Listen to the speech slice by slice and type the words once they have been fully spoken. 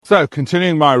So,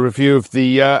 continuing my review of the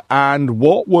year, and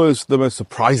what was the most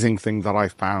surprising thing that I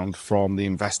found from the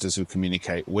investors who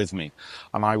communicate with me?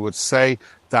 And I would say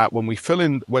that when we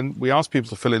ask people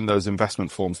to fill in those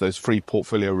investment forms, those free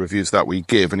portfolio reviews that we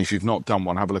give, and if you've not done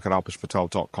one, have a look at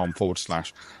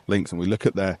alpeshpatel.com/links, and we look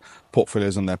at their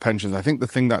portfolios and their pensions. I think the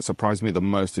thing that surprised me the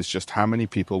most is just how many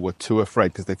people were too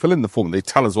afraid, because they fill in the form, they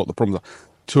tell us what the problems are,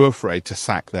 too afraid to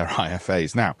sack their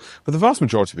IFAs. Now, for the vast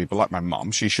majority of people, like my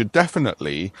mum, she should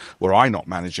definitely, were I not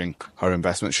managing her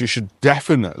investments, she should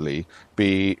definitely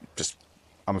be just,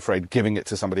 I'm afraid, giving it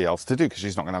to somebody else to do, because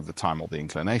she's not going to have the time or the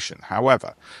inclination.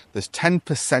 However, there's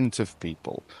 10% of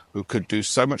people who could do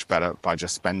so much better by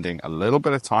just spending a little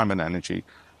bit of time and energy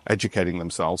educating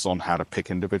themselves on how to pick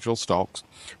individual stocks,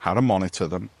 how to monitor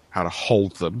them, how to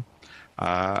hold them,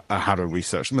 how to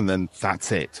research them, and then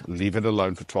that's it. Leave it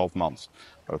alone for 12 months,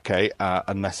 okay?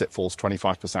 Unless it falls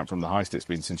 25% from the highest it's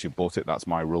been since you bought it. That's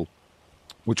my rule,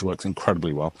 which works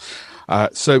incredibly well.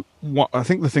 So I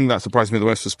think the thing that surprised me the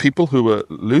most was people who were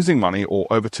losing money or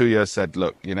over 2 years said,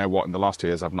 look, you know what, in the last 2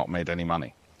 years, I've not made any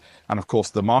money. And of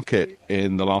course, the market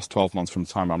in the last 12 months from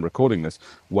the time I'm recording this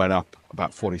went up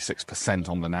about 46%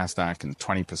 on the NASDAQ and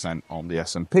 20% on the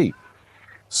S&P.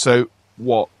 So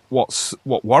what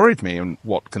worried me and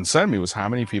what concerned me was how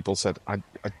many people said,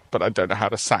 but I don't know how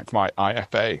to sack my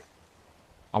IFA.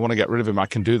 I want to get rid of him. I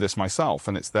can do this myself.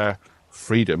 And it's their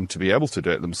freedom to be able to do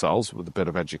it themselves with a bit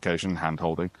of education,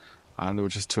 hand-holding, and they were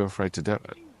just too afraid to do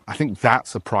it. I think that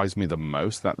surprised me the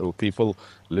most, that there were people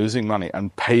losing money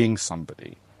and paying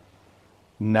somebody,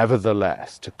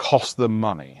 nevertheless, to cost them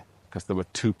money because they were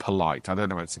too polite. I don't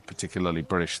know if it's a particularly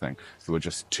British thing. They were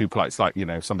just too polite. It's like,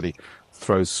 somebody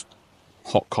throws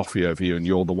hot coffee over you and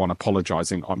you're the one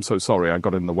apologizing. I'm so sorry, I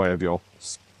got in the way of your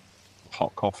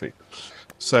hot coffee.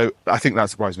 So I think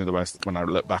that surprised me the most when I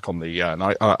look back on the year. And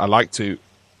I like to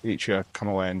each year come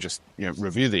away and just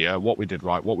review the year, what we did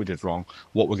right, what we did wrong,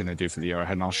 what we're going to do for the year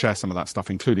ahead. And I'll share some of that stuff,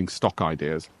 including stock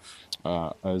ideas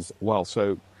as well.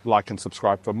 So like and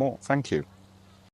subscribe for more. Thank you.